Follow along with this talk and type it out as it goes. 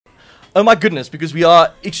Oh my goodness, because we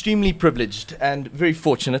are extremely privileged and very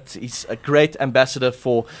fortunate. He's a great ambassador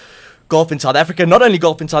for golf in South Africa, not only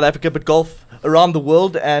golf in South Africa, but golf around the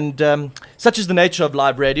world. And such is the nature of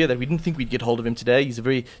live radio that we didn't think we'd get hold of him today. He's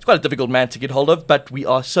quite a difficult man to get hold of, but we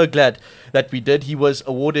are so glad that we did. He was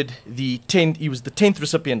awarded he was the 10th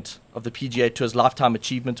recipient of the PGA Tour's Lifetime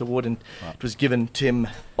Achievement Award, and it was given to him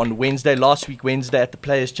on last week Wednesday at the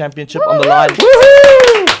Players Championship on the line.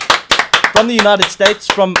 From the United States,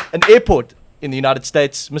 from an airport in the United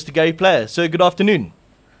States, Mr. Gary Player. Sir, good afternoon.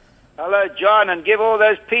 Hello, John, and give all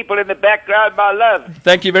those people in the background my love.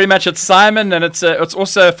 Thank you very much. It's Simon, and it's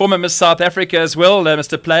also former Miss South Africa as well,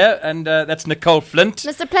 Mr. Player, and that's Nicole Flint.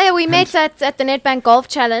 Mr. Player, we met at the Nedbank Golf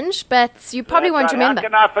Challenge, but you probably won't remember. How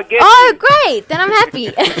can I forget Oh, you? great. Then I'm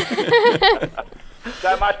happy. So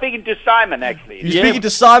am I speaking to Simon, actually? You're speaking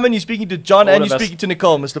to Simon, you're speaking to John, All and of you're us. speaking to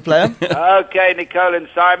Nicole, Mr. Player. Okay, Nicole and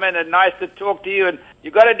Simon, and nice to talk to you. And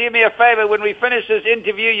you got to do me a favor. When we finish this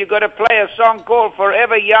interview, you got to play a song called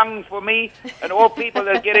Forever Young for me and all people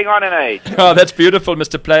that are getting on in age. Oh, that's beautiful,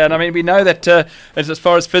 Mr. Player. And I mean, we know that as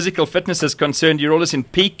far as physical fitness is concerned, you're always in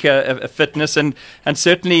peak fitness, and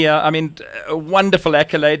certainly, I mean, a wonderful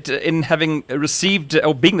accolade in having received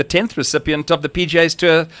or being the 10th recipient of the PGA's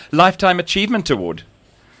Tour Lifetime Achievement Award.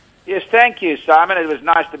 Yes, thank you, Simon. It was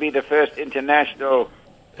nice to be the first international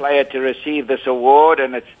player to receive this award,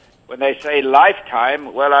 and it's when they say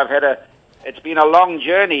lifetime, well, it's been a long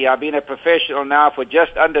journey. I've been a professional now for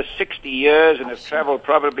just under 60 years and have traveled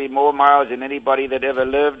probably more miles than anybody that ever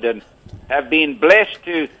lived, and have been blessed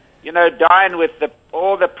to, dine with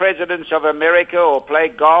all the presidents of America, or play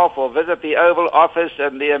golf, or visit the Oval Office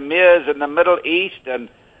and the emirs in the Middle East, and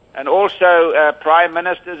also prime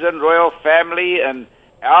ministers and royal family and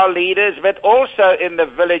our leaders, but also in the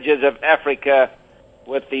villages of Africa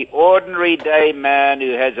with the ordinary day man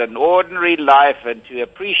who has an ordinary life, and to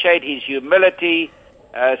appreciate his humility.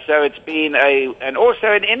 So it's been and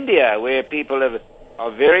also in India where people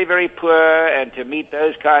are very, very poor, and to meet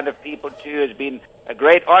those kind of people too has been a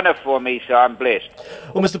great honor for me, so I'm blessed.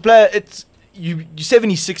 Well, Mr. Player, you're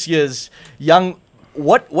 76 years young.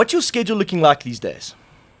 What's your schedule looking like these days?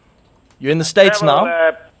 You're in the States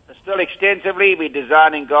now? Still extensively. We're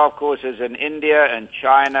designing golf courses in India and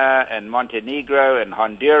China and Montenegro and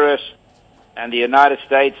Honduras and the United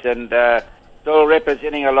States, and still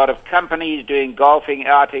representing a lot of companies, doing golfing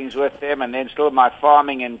outings with them, and then still my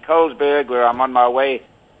farming in Colesberg, where I'm on my way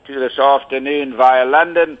to this afternoon via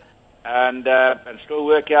London, and still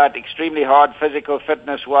work out extremely hard physical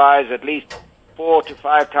fitness-wise. At least 4 to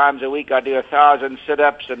 5 times a week I do 1,000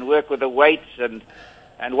 sit-ups and work with the weights and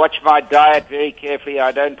watch my diet very carefully.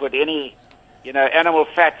 I don't put any, animal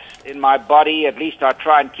fats in my body. At least I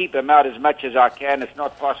try and keep them out as much as I can. It's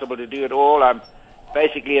not possible to do it all. I'm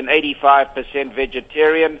basically an 85%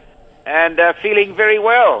 vegetarian and feeling very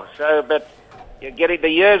well. So, but the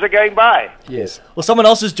years are going by. Yes. Well, someone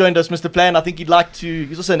else has joined us, Mr. Player, and I think he's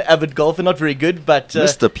also an avid golfer, not very good, but...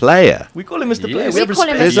 Mr. Player? We call him Mr. Yes. Player. We call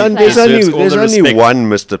him There's Mr. only one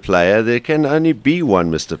Mr. Player. There can only be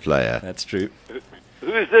one Mr. Player. That's true.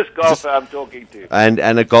 Who is this golfer I'm talking to? And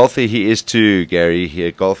a golfer he is too, Gary.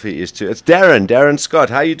 Here, golfer he is too. It's Darren Scott.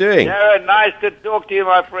 How are you doing? Darren, nice to talk to you,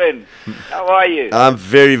 my friend. How are you? I'm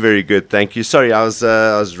very, very good, thank you. Sorry, I was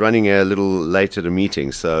running a little late at a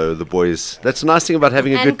meeting, so the boys... That's the nice thing about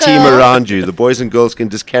having a good team around you. The boys and girls can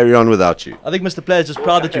just carry on without you. I think Mr. Player is just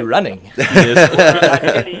proud that you're running. I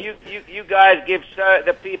tell you guys give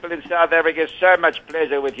the people in South Africa so much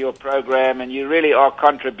pleasure with your program, and you really are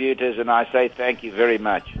contributors, and I say thank you very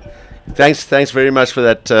much. Thanks very much for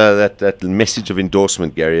that message of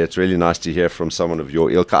endorsement, Gary. It's really nice to hear from someone of your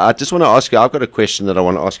ilk. I just want to ask you, I've got a question that I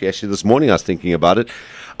want to ask you. Actually, this morning I was thinking about it.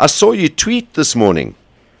 I saw you tweet this morning,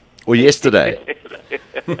 or yesterday.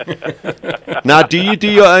 Now, do you do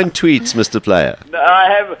your own tweets, Mr. Player?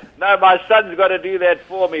 No, my son's got to do that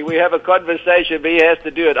for me. We have a conversation, but he has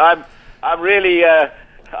to do it. I'm really,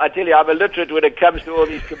 I tell you, I'm illiterate when it comes to all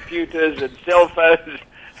these computers and cell phones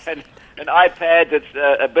and iPads. It's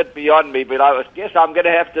a bit beyond me, but I guess I'm going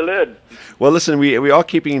to have to learn. Well, listen, we are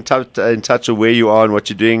keeping in touch with where you are and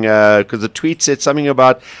what you're doing, because the tweet said something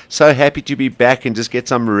about so happy to be back and just get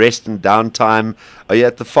some rest and downtime. Are you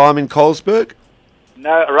at the farm in Colesberg?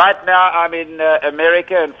 No, right now I'm in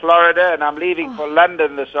America, in Florida, and I'm leaving for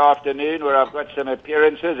London this afternoon, where I've got some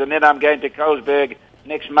appearances, and then I'm going to Colesberg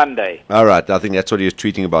next Monday. All right, I think that's what he was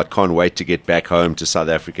tweeting about. Can't wait to get back home to South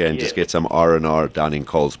Africa and just get some R&R down in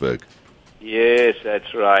Colesberg. Yes,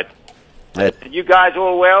 that's right. You guys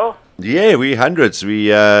all well? Yeah, we're hundreds.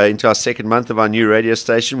 We into our second month of our new radio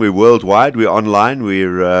station. We're worldwide. We're online.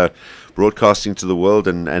 We're broadcasting to the world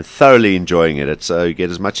and thoroughly enjoying it. It's you get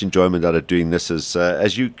as much enjoyment out of doing this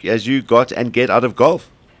as you got and get out of golf.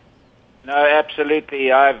 No,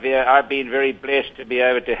 absolutely. I've been very blessed to be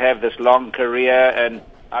able to have this long career, and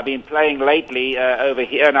I've been playing lately over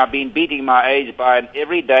here, and I've been beating my age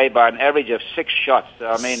every day by an average of 6 shots. So,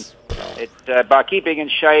 I mean, by keeping in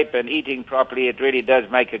shape and eating properly, it really does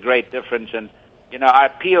make a great difference. And I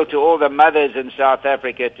appeal to all the mothers in South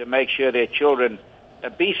Africa to make sure their children.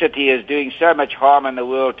 Obesity is doing so much harm in the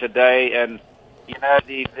world today, and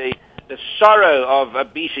the sorrow of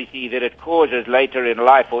obesity that it causes later in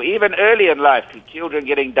life, or even early in life, to children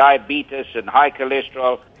getting diabetes and high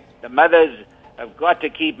cholesterol. The mothers have got to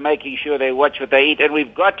keep making sure they watch what they eat, and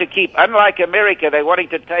we've got to keep, unlike America, they're wanting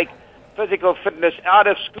to take physical fitness out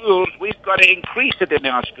of schools. We've got to increase it in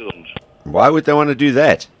our schools. Why would they want to do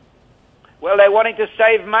that? Well, they're wanting to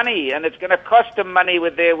save money, and it's going to cost them money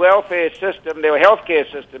with their welfare system, their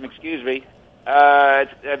healthcare system, excuse me.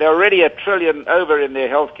 They're already $1 trillion over in their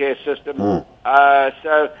healthcare system.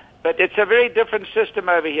 But it's a very different system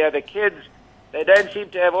over here. The kids, they don't seem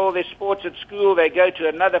to have all their sports at school. They go to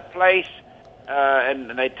another place,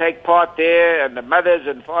 and they take part there, and the mothers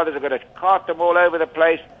and fathers are going to cart them all over the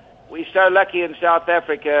place. We're so lucky in South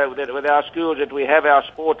Africa that with our schools that we have our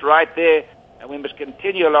sport right there, and we must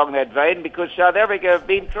continue along that vein, because South Africa have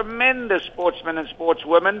been tremendous sportsmen and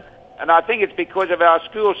sportswomen, and I think it's because of our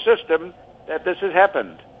school system that this has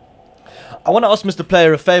happened. I want to ask Mr.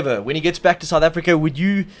 Player a favor. When he gets back to South Africa, would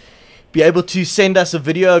you be able to send us a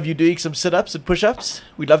video of you doing some sit-ups and push-ups?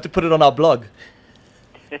 We'd love to put it on our blog.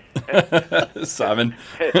 Simon.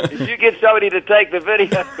 If you get somebody to take the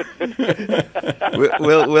video.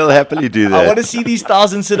 We'll happily do that. I want to see these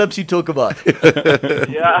 1,000 sit-ups you talk about.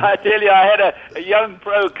 Yeah, I tell you, I had a young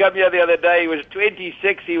pro come here the other day. He was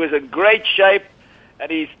 26. He was in great shape, and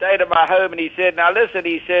he stayed at my home, and he said, now listen,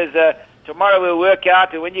 he says, tomorrow we'll work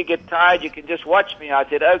out, and when you get tired, you can just watch me. I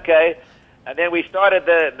said, okay. And then we started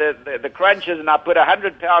the crunches, and I put a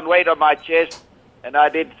 100-pound weight on my chest, and I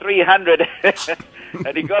did 300.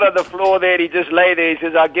 And he got on the floor there, and he just lay there. He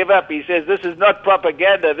says, I give up. He says, this is not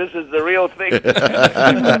propaganda. This is the real thing.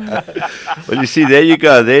 Well, you see, there you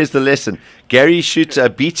go. There's the lesson. Gary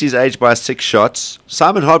beats his age by 6 shots.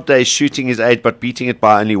 Simon Hobday is shooting his age, but beating it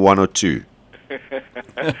by only 1 or 2.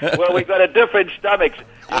 Well, we've got a different stomachs.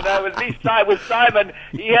 At least with Simon,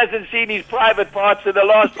 he hasn't seen his private parts in the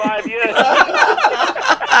last 5 years.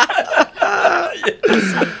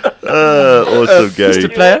 Awesome, Gary.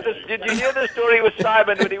 Mr. Player? Did you hear the story with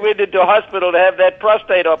Simon when he went into hospital to have that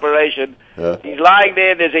prostate operation? He's lying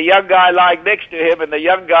there, and there's a young guy lying next to him, and the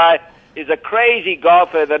young guy is a crazy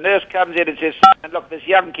golfer. The nurse comes in and says, Simon, look, this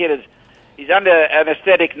young kid he's under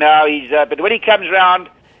anesthetic now. But when he comes round,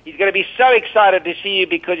 he's going to be so excited to see you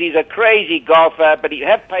because he's a crazy golfer, but you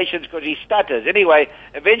have patience because he stutters. Anyway,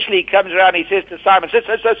 eventually he comes around, he says to Simon,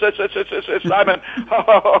 Simon,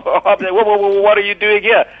 what are you doing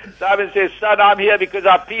here? Simon says, son, I'm here because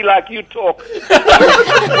I pee like you talk.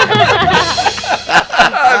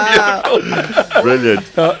 Brilliant.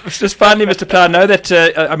 Just finally, Mr. Player, I know that,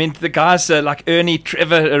 the guys like Ernie,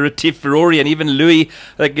 Trevor, Retief, Rory, and even Louis,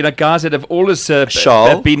 guys that have always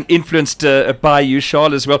been influenced by you,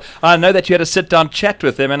 Charles, as well. I know that you had a sit-down chat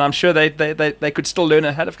with them, and I'm sure they could still learn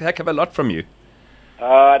a heck of a lot from you.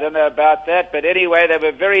 I don't know about that, but anyway, they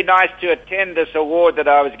were very nice to attend this award that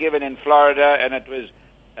I was given in Florida, and it was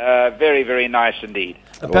very, very nice indeed.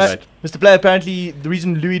 Mr. Player, apparently the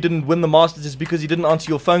reason Louis didn't win the Masters is because he didn't answer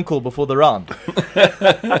your phone call before the round.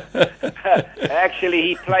 Actually,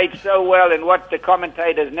 he played so well in what the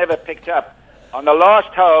commentators never picked up. On the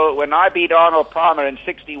last hole, when I beat Arnold Palmer in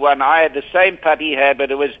 61, I had the same putt he had, but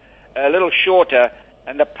it was a little shorter,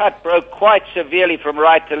 and the putt broke quite severely from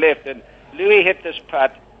right to left, and Louis hit this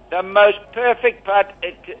putt. The most perfect putt.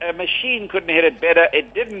 A machine couldn't hit it better.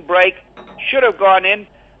 It didn't break. Should have gone in.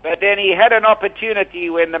 But then he had an opportunity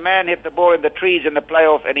when the man hit the ball in the trees in the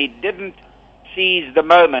playoff, and he didn't seize the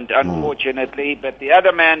moment, unfortunately. But the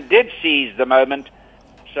other man did seize the moment.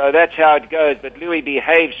 So that's how it goes. But Louis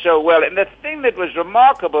behaved so well. And the thing that was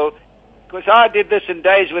remarkable, because I did this in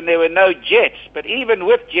days when there were no jets, but even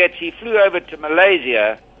with jets, he flew over to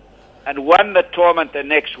Malaysia and won the tournament the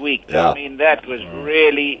next week. Yeah. I mean, that was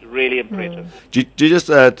really, really impressive. Do you just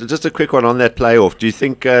a quick one on that playoff. Do you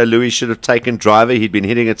think Louis should have taken driver? He'd been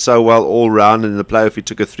hitting it so well all round, and in the playoff he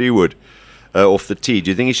took a 3-wood off the tee. Do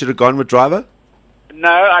you think he should have gone with driver? No,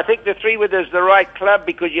 I think the 3-wood is the right club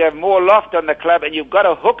because you have more loft on the club, and you've got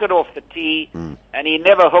to hook it off the tee, and he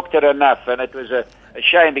never hooked it enough. And it was a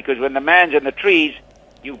shame because when the man's in the trees,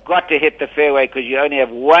 you've got to hit the fairway because you only have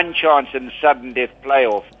one chance in the sudden death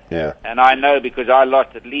playoff. Yeah. And I know because I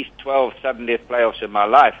lost at least 12 sudden death playoffs in my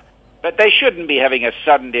life. But they shouldn't be having a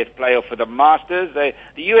sudden death playoff for the Masters. The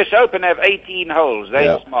US Open have 18 holes.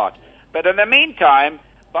 They're smart. But in the meantime,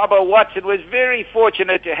 Bubba Watson was very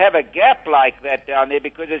fortunate to have a gap like that down there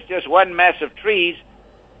because it's just one mass of trees.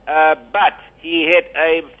 But he hit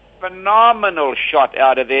a phenomenal shot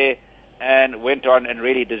out of there and went on and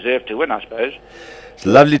really deserved to win, I suppose. It's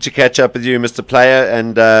lovely to catch up with you, Mr. Player.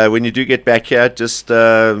 And when you do get back here, just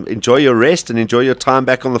enjoy your rest and enjoy your time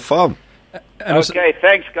back on the farm. Okay,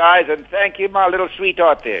 thanks, guys, and thank you, my little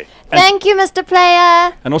sweetheart there. Thank you, Mr.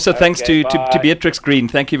 Player. And also thanks to Beatrix Green.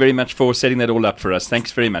 Thank you very much for setting that all up for us.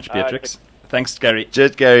 Thanks very much, Beatrix. Thanks, Gary.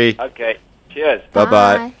 Cheers, Gary. Okay, cheers.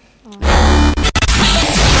 Bye-bye. 2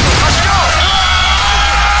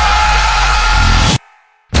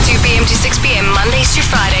 p.m. to 6 p.m. Mondays to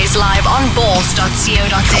Fridays live on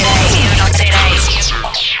Ballz.co.za.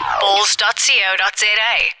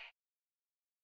 Ballz.co.za.